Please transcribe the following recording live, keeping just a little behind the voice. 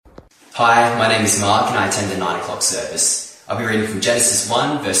Hi, my name is Mark and I attend the 9 o'clock service. I'll be reading from Genesis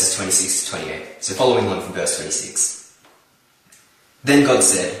 1 verses 26 to 28, so following on from verse 26. Then God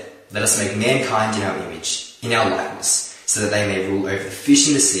said, "Let us make mankind in our image, in our likeness, so that they may rule over the fish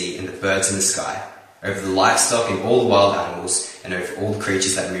in the sea and the birds in the sky, over the livestock and all the wild animals, and over all the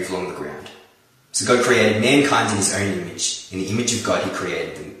creatures that move along the ground." So God created mankind in his own image. In the image of God he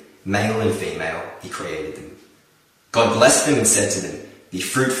created them. Male and female he created them. God blessed them and said to them, "Be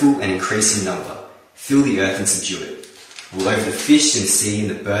fruitful and increase in number. Fill the earth and subdue it. Rule over the fish in the sea and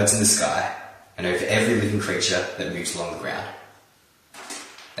the birds in the sky, and over every living creature that moves along the ground."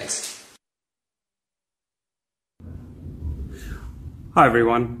 Thanks. Hi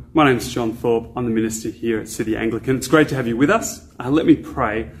everyone, my name is John Thorpe. I'm the minister here at City Anglican. It's great to have you with us. Let me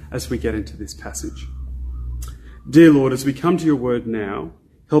pray as we get into this passage. Dear Lord, as we come to your word now,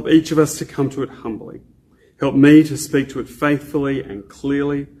 help each of us to come to it humbly. Help me to speak to it faithfully and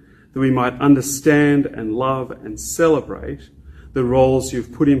clearly, that we might understand and love and celebrate the roles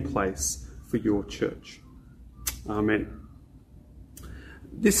you've put in place for your church. Amen.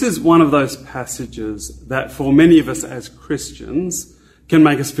 This is one of those passages that for many of us as Christians can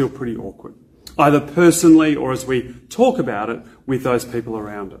make us feel pretty awkward, either personally or as we talk about it with those people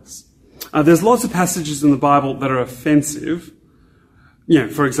around us. There's lots of passages in the Bible that are offensive.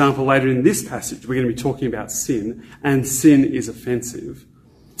 For example, later in this passage, we're going to be talking about sin, and sin is offensive.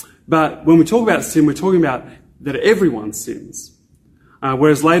 But when we talk about sin, we're talking about that everyone sins.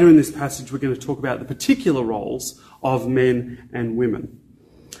 Whereas later in this passage, we're going to talk about the particular roles of men and women.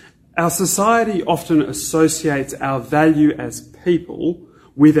 Our society often associates our value as people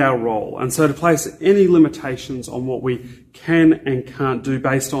with our role. And so to place any limitations on what we can and can't do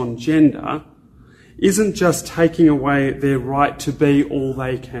based on gender isn't just taking away their right to be all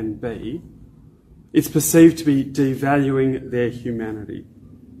they can be. It's perceived to be devaluing their humanity.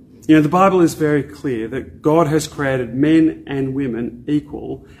 The Bible is very clear that God has created men and women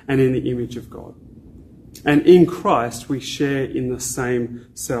equal and in the image of God. And in Christ, we share in the same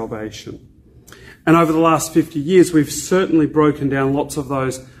salvation. And over the last 50 years, we've certainly broken down lots of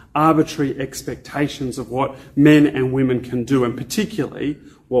those arbitrary expectations of what men and women can do, and particularly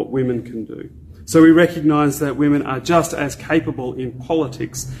what women can do. So we recognise that women are just as capable in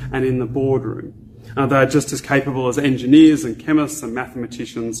politics and in the boardroom. They are just as capable as engineers and chemists and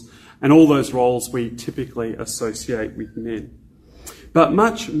mathematicians and all those roles we typically associate with men. But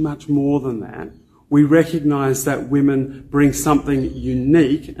much, much more than that, we recognise that women bring something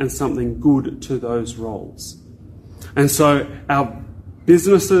unique and something good to those roles. And so our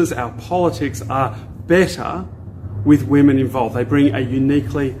businesses, our politics are better with women involved. They bring a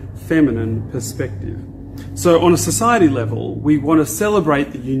uniquely feminine perspective. So on a society level, we want to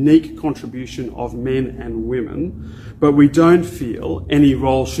celebrate the unique contribution of men and women, but we don't feel any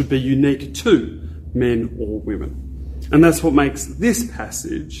role should be unique to men or women. And that's what makes this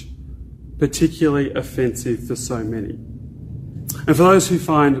passage particularly offensive for so many. And for those who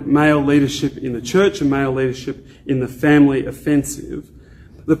find male leadership in the church and male leadership in the family offensive,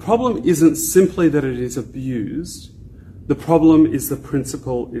 the problem isn't simply that it is abused. The problem is the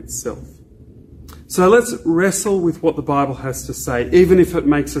principle itself. So let's wrestle with what the Bible has to say, even if it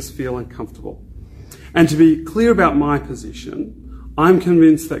makes us feel uncomfortable. And to be clear about my position, I'm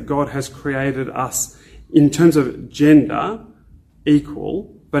convinced that God has created us in terms of gender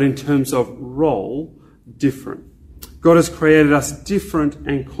equal, but in terms of role different. God has created us different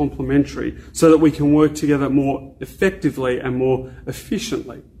and complementary so that we can work together more effectively and more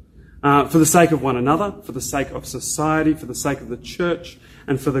efficiently for the sake of one another, for the sake of society, for the sake of the church,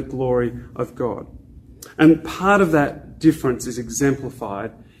 and for the glory of God. And part of that difference is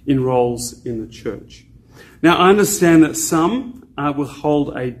exemplified in roles in the church. Now, I understand that some will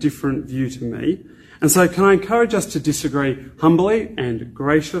hold a different view to me, and so can I encourage us to disagree humbly and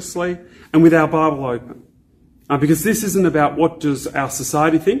graciously and with our Bible open? Because this isn't about what does our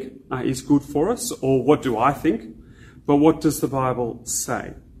society think is good for us, or what do I think, but what does the Bible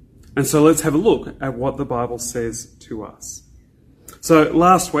say? And so let's have a look at what the Bible says to us. So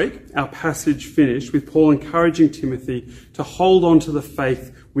last week, our passage finished with Paul encouraging Timothy to hold on to the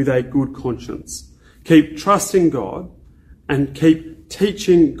faith with a good conscience. Keep trusting God and keep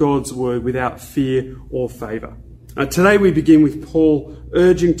teaching God's word without fear or favour. Today we begin with Paul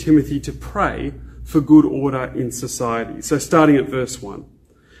urging Timothy to pray for good order in society. So starting at verse 1.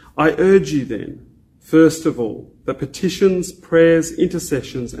 "I urge you then, first of all, that petitions, prayers,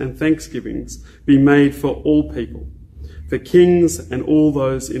 intercessions and thanksgivings be made for all people, for kings and all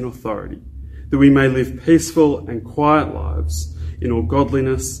those in authority, that we may live peaceful and quiet lives in all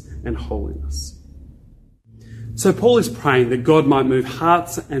godliness and holiness." So Paul is praying that God might move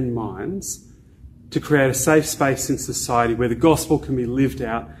hearts and minds to create a safe space in society where the gospel can be lived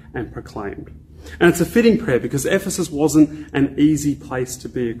out and proclaimed. And it's a fitting prayer because Ephesus wasn't an easy place to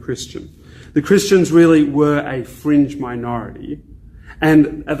be a Christian. The Christians really were a fringe minority,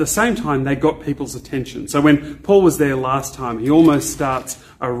 and at the same time they got people's attention. So when Paul was there last time, he almost starts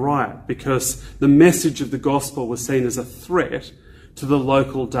a riot because the message of the gospel was seen as a threat to the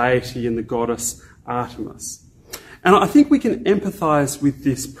local deity and the goddess Artemis. And I think we can empathise with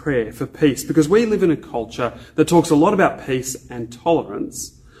this prayer for peace because we live in a culture that talks a lot about peace and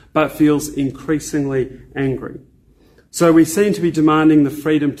tolerance, but feels increasingly angry. So we seem to be demanding the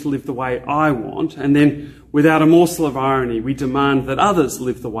freedom to live the way I want, and then without a morsel of irony, we demand that others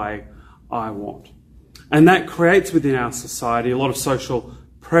live the way I want. And that creates within our society a lot of social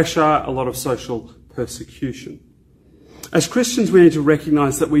pressure, a lot of social persecution. As Christians, we need to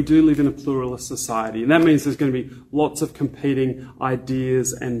recognise that we do live in a pluralist society, and that means there's going to be lots of competing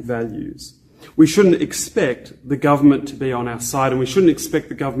ideas and values. We shouldn't expect the government to be on our side, and we shouldn't expect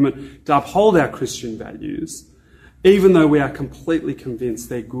the government to uphold our Christian values, even though we are completely convinced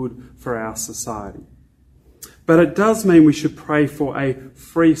they're good for our society. But it does mean we should pray for a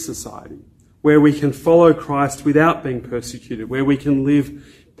free society, where we can follow Christ without being persecuted, where we can live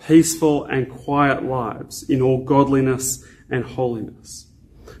peaceful and quiet lives in all godliness and holiness.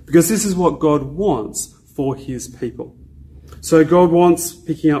 Because this is what God wants for his people. So God wants,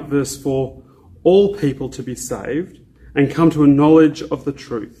 picking up verse 4, all people to be saved and come to a knowledge of the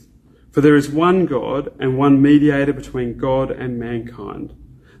truth. For there is one God and one mediator between God and mankind,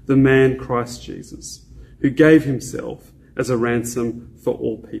 the man Christ Jesus, who gave himself as a ransom for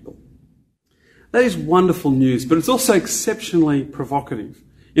all people. That is wonderful news, but it's also exceptionally provocative.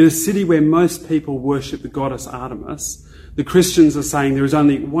 In a city where most people worship the goddess Artemis, the Christians are saying there is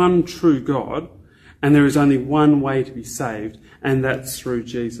only one true God and there is only one way to be saved, and that's through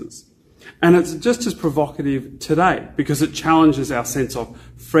Jesus. And it's just as provocative today because it challenges our sense of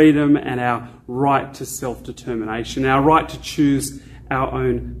freedom and our right to self-determination, our right to choose our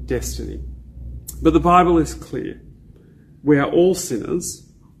own destiny. But the Bible is clear. We are all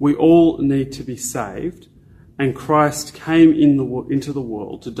sinners. We all need to be saved. And Christ came into the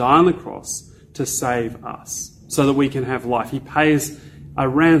world to die on the cross to save us so that we can have life. He pays a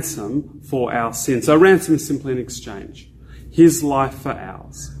ransom for our sins. So a ransom is simply an exchange. His life for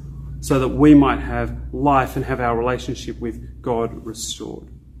ours, so that we might have life and have our relationship with God restored.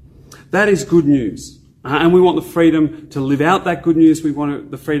 That is good news. And we want the freedom to live out that good news. We want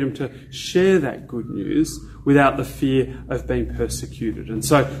the freedom to share that good news without the fear of being persecuted. And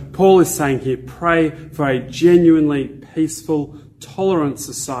so Paul is saying here, pray for a genuinely peaceful, tolerant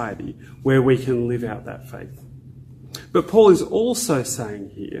society where we can live out that faith. But Paul is also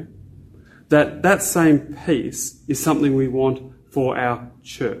saying here that that same peace is something we want for our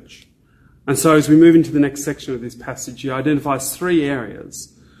church. And so as we move into the next section of this passage, he identifies three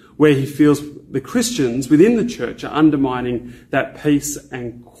areas where he feels the Christians within the church are undermining that peace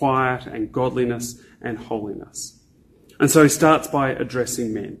and quiet and godliness and holiness. And so he starts by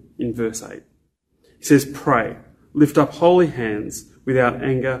addressing men in verse 8. He says, pray, lift up holy hands without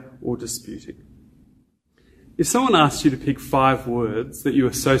anger or disputing. If someone asked you to pick 5 words that you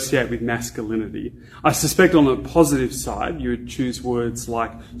associate with masculinity, I suspect on the positive side you would choose words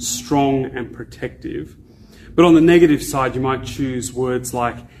like strong and protective. But on the negative side you might choose words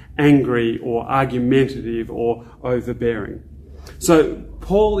like angry or argumentative or overbearing. So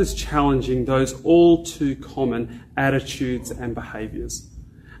Paul is challenging those all too common attitudes and behaviours.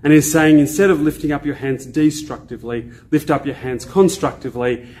 And he's saying instead of lifting up your hands destructively, lift up your hands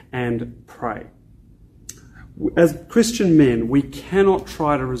constructively and pray. As Christian men, we cannot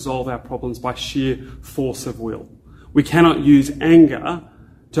try to resolve our problems by sheer force of will. We cannot use anger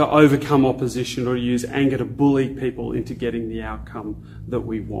to overcome opposition or use anger to bully people into getting the outcome that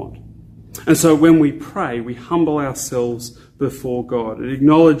we want. And so when we pray, we humble ourselves before God. It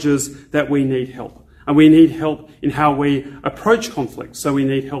acknowledges that we need help. And we need help in how we approach conflict. So we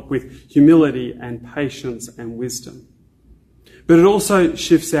need help with humility and patience and wisdom. But it also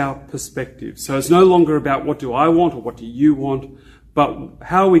shifts our perspective. So it's no longer about what do I want or what do you want, but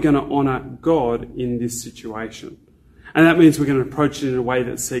how are we going to honour God in this situation? And that means we're going to approach it in a way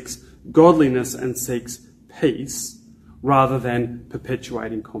that seeks godliness and seeks peace rather than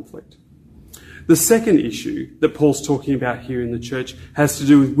perpetuating conflict. The second issue that Paul's talking about here in the church has to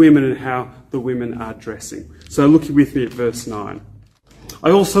do with women and how the women are dressing. So look with me at verse 9.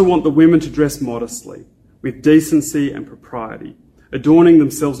 I also want the women to dress modestly, with decency and propriety, adorning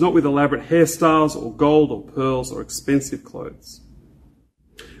themselves not with elaborate hairstyles or gold or pearls or expensive clothes.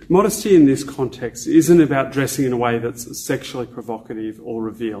 Modesty in this context isn't about dressing in a way that's sexually provocative or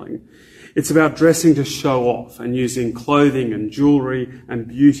revealing. It's about dressing to show off and using clothing and jewellery and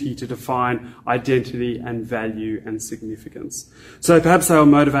beauty to define identity and value and significance. So perhaps they were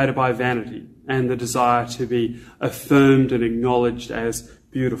motivated by vanity and the desire to be affirmed and acknowledged as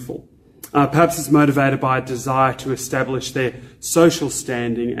beautiful. Perhaps it's motivated by a desire to establish their social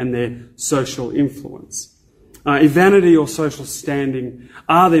standing and their social influence. If vanity or social standing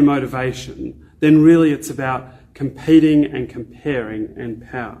are their motivation, then really it's about competing and comparing and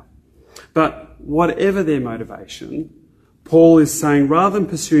power. But whatever their motivation, Paul is saying rather than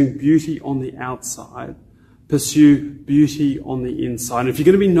pursuing beauty on the outside, pursue beauty on the inside. And if you're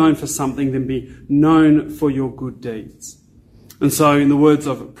going to be known for something, then be known for your good deeds. And so in the words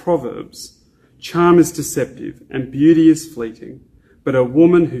of Proverbs, charm is deceptive and beauty is fleeting, but a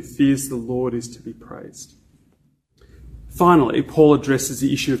woman who fears the Lord is to be praised. Finally, Paul addresses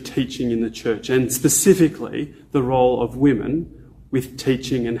the issue of teaching in the church and specifically the role of women with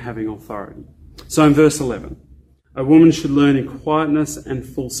teaching and having authority. So in verse 11, a woman should learn in quietness and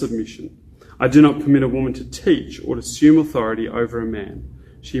full submission. I do not permit a woman to teach or to assume authority over a man.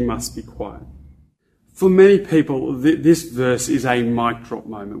 She must be quiet. For many people, this verse is a mic drop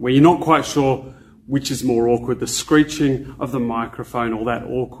moment where you're not quite sure which is more awkward, the screeching of the microphone or that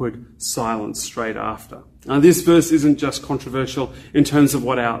awkward silence straight after. This verse isn't just controversial in terms of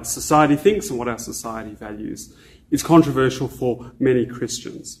what our society thinks and what our society values. It's controversial for many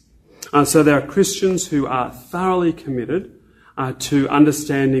Christians. So there are Christians who are thoroughly committed to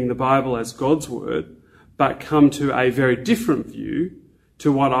understanding the Bible as God's word, but come to a very different view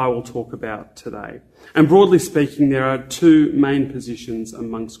to what I will talk about today. And broadly speaking, there are two main positions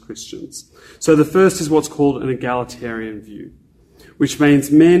amongst Christians. So the first is what's called an egalitarian view, which means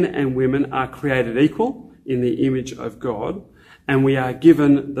men and women are created equal in the image of God, and we are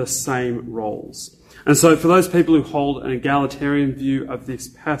given the same roles. And so for those people who hold an egalitarian view of this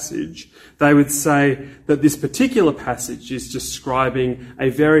passage, they would say that this particular passage is describing a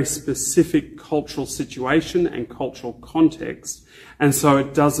very specific cultural situation and cultural context, and so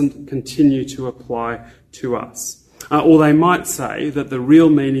it doesn't continue to apply to us. Or they might say that the real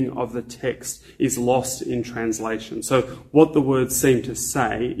meaning of the text is lost in translation. So what the words seem to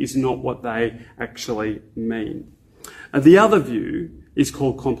say is not what they actually mean. The other view is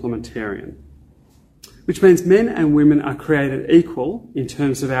called complementarian, which means men and women are created equal in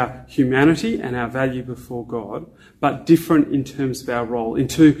terms of our humanity and our value before God, but different in terms of our role in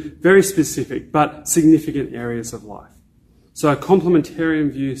two very specific but significant areas of life. So a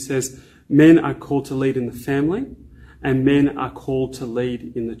complementarian view says men are called to lead in the family and men are called to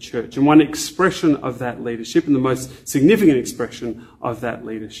lead in the church. And one expression of that leadership, and the most significant expression of that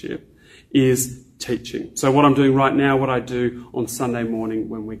leadership, is teaching. So what I'm doing right now, what I do on Sunday morning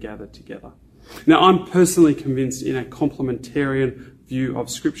when we gather together. Now, I'm personally convinced in a complementarian view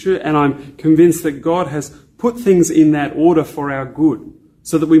of Scripture, and I'm convinced that God has put things in that order for our good,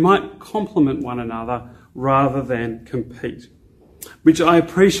 so that we might complement one another rather than compete. Which I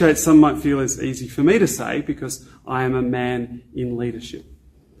appreciate some might feel is easy for me to say because I am a man in leadership.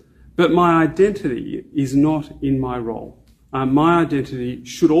 But my identity is not in my role. My identity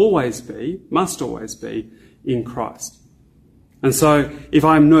should always be, must always be, in Christ. And so if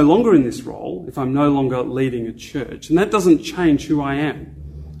I'm no longer in this role, if I'm no longer leading a church, and that doesn't change who I am.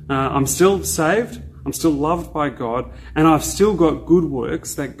 I'm still saved, I'm still loved by God, and I've still got good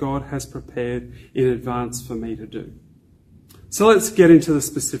works that God has prepared in advance for me to do. So let's get into the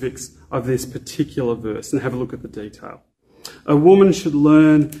specifics of this particular verse and have a look at the detail. A woman should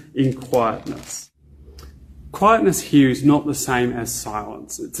learn in quietness. Quietness here is not the same as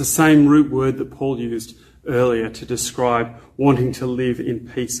silence. It's the same root word that Paul used earlier to describe wanting to live in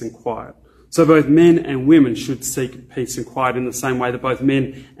peace and quiet. So both men and women should seek peace and quiet in the same way that both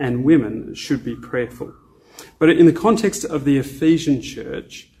men and women should be prayerful. But in the context of the Ephesian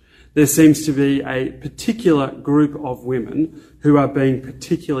church, there seems to be a particular group of women who are being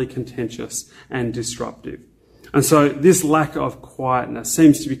particularly contentious and disruptive. And so this lack of quietness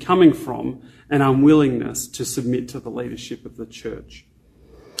seems to be coming from an unwillingness to submit to the leadership of the church.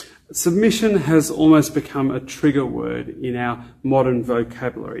 Submission has almost become a trigger word in our modern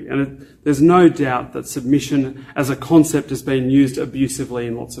vocabulary, and there's no doubt that submission as a concept has been used abusively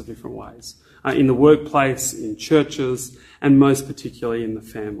in lots of different ways, in the workplace, in churches, and most particularly in the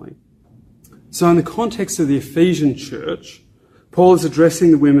family. So in the context of the Ephesian church, Paul is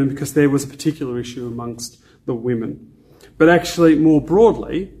addressing the women because there was a particular issue amongst the women. But actually, more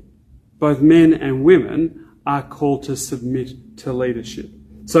broadly, both men and women are called to submit to leadership.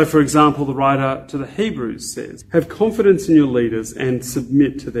 So, for example, the writer to the Hebrews says, "Have confidence in your leaders and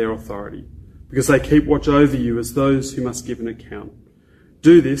submit to their authority, because they keep watch over you as those who must give an account.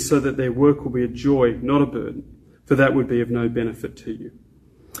 Do this so that their work will be a joy, not a burden, for that would be of no benefit to you."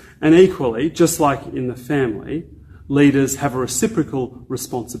 And equally, just like in the family, leaders have a reciprocal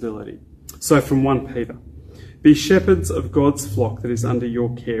responsibility. So from 1 Peter, "Be shepherds of God's flock that is under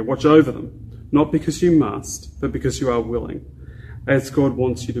your care. Watch over them, not because you must, but because you are willing, as God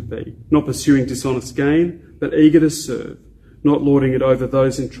wants you to be, not pursuing dishonest gain, but eager to serve, not lording it over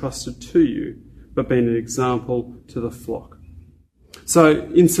those entrusted to you, but being an example to the flock." So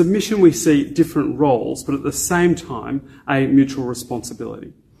in submission we see different roles, but at the same time a mutual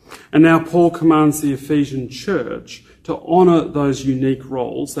responsibility. And now Paul commands the Ephesian church to honour those unique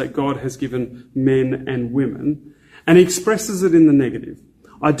roles that God has given men and women, and he expresses it in the negative.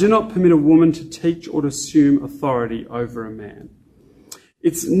 "I do not permit a woman to teach or to assume authority over a man."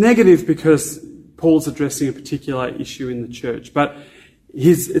 It's negative because Paul's addressing a particular issue in the church, but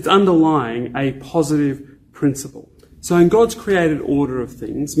it's underlying a positive principle. So in God's created order of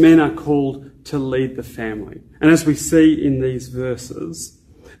things, men are called to lead the family. And as we see in these verses,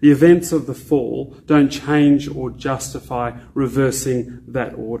 the events of the fall don't change or justify reversing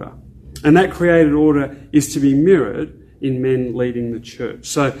that order. And that created order is to be mirrored in men leading the church.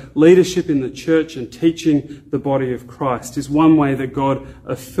 So leadership in the church and teaching the body of Christ is one way that God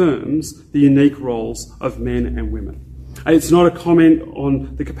affirms the unique roles of men and women. It's not a comment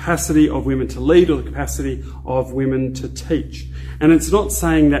on the capacity of women to lead or the capacity of women to teach. And it's not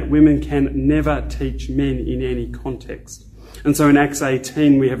saying that women can never teach men in any context. And so in Acts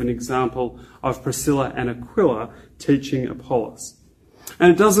 18 we have an example of Priscilla and Aquila teaching Apollos.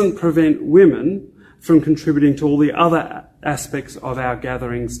 And it doesn't prevent women from contributing to all the other aspects of our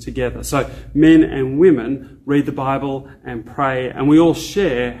gatherings together. So men and women read the Bible and pray, and we all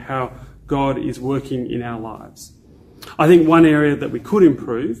share how God is working in our lives. I think one area that we could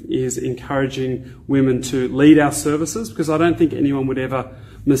improve is encouraging women to lead our services, because I don't think anyone would ever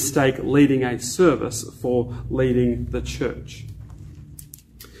mistake leading a service for leading the church.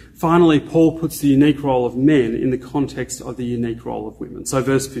 Finally, Paul puts the unique role of men in the context of the unique role of women. So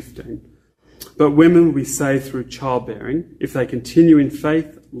verse 15. "But women will be saved through childbearing if they continue in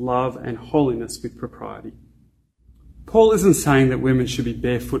faith, love and holiness with propriety." Paul isn't saying that women should be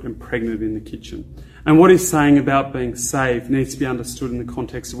barefoot and pregnant in the kitchen. And what he's saying about being saved needs to be understood in the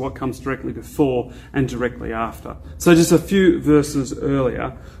context of what comes directly before and directly after. So just a few verses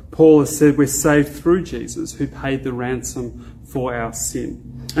earlier, Paul has said we're saved through Jesus, who paid the ransom for our sin.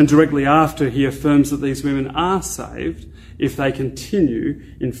 And directly after, he affirms that these women are saved if they continue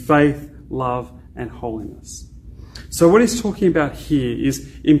in faith, love and holiness. So what he's talking about here is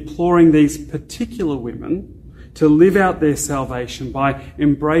imploring these particular women to live out their salvation by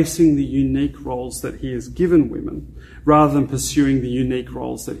embracing the unique roles that he has given women, rather than pursuing the unique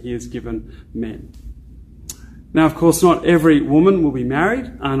roles that he has given men. Now, of course, not every woman will be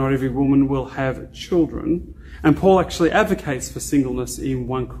married, not every woman will have children, and Paul actually advocates for singleness in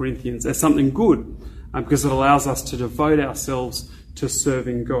 1 Corinthians as something good, because it allows us to devote ourselves to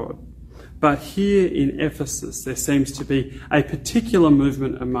serving God. But here in Ephesus, there seems to be a particular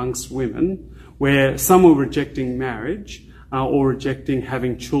movement amongst women where some were rejecting marriage or rejecting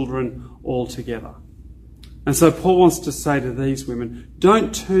having children altogether. And so Paul wants to say to these women,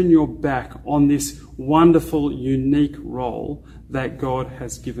 don't turn your back on this wonderful, unique role that God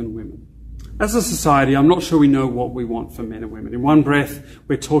has given women. As a society, I'm not sure we know what we want for men and women. In one breath,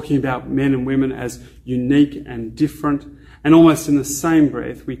 we're talking about men and women as unique and different, and almost in the same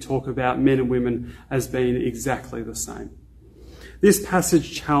breath, we talk about men and women as being exactly the same. This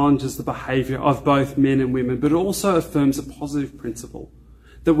passage challenges the behaviour of both men and women, but it also affirms a positive principle,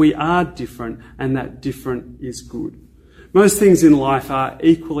 that we are different and that different is good. Most things in life are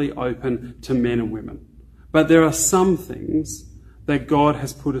equally open to men and women, but there are some things that God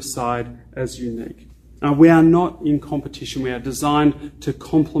has put aside as unique. We are not in competition. We are designed to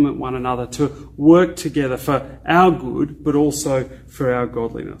complement one another, to work together for our good, but also for our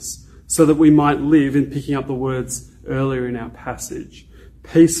godliness, so that we might live, in picking up the words earlier in our passage,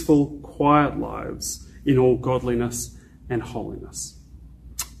 peaceful, quiet lives in all godliness and holiness.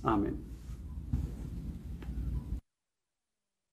 Amen.